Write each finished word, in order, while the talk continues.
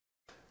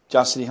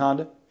Johnson City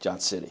Honda,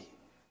 Johnson City.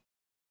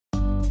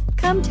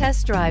 Come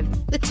test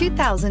drive the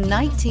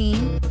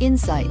 2019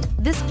 Insight.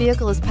 This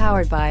vehicle is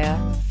powered by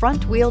a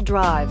front-wheel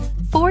drive,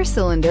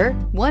 4-cylinder,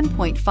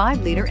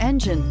 1.5-liter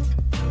engine.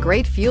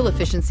 Great fuel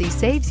efficiency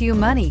saves you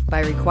money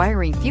by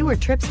requiring fewer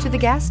trips to the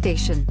gas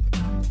station.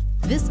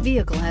 This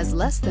vehicle has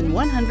less than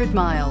 100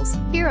 miles.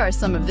 Here are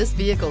some of this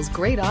vehicle's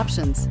great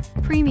options: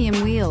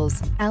 premium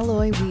wheels,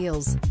 alloy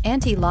wheels,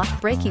 anti-lock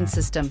braking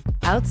system,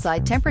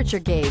 outside temperature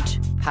gauge,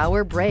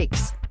 power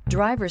brakes,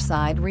 driver's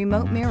side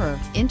remote mirror,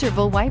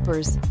 interval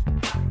wipers.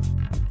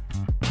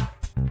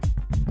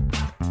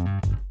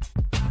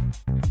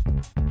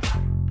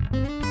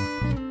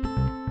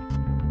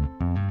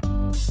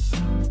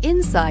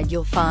 Inside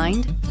you'll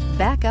find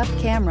backup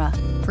camera,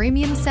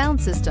 premium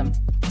sound system,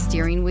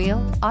 steering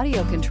wheel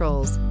audio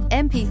controls,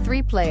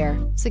 MP3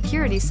 player,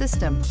 security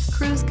system,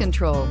 cruise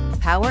control,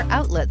 power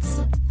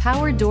outlets,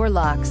 power door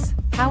locks,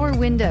 power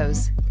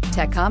windows,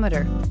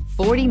 tachometer,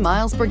 40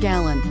 miles per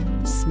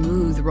gallon,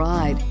 smooth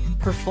ride,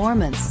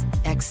 performance,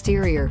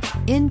 exterior,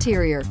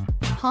 interior.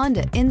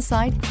 Honda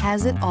Insight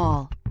has it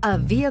all. A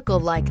vehicle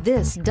like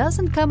this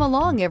doesn't come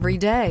along every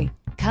day.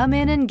 Come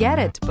in and get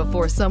it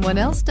before someone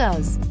else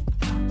does.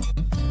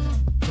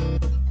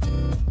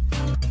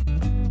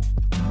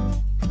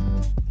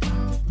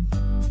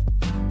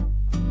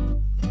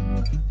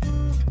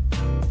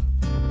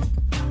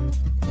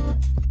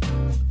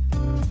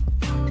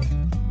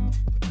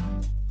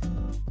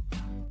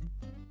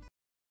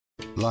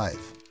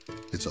 Life.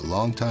 It's a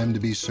long time to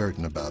be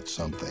certain about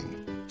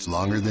something. It's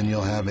longer than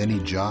you'll have any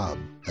job,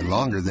 and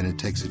longer than it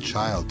takes a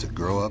child to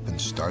grow up and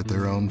start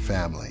their own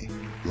family.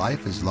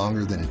 Life is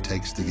longer than it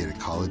takes to get a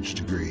college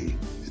degree.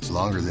 It's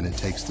longer than it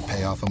takes to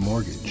pay off a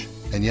mortgage.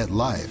 And yet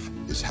life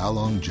is how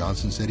long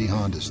Johnson City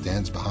Honda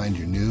stands behind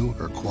your new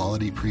or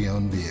quality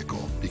pre-owned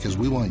vehicle, because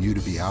we want you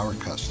to be our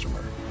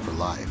customer for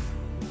life.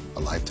 A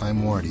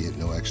lifetime warranty at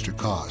no extra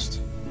cost.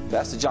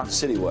 That's the Johnson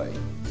City way.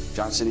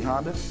 Johnson City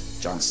Honda,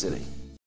 Johnson City.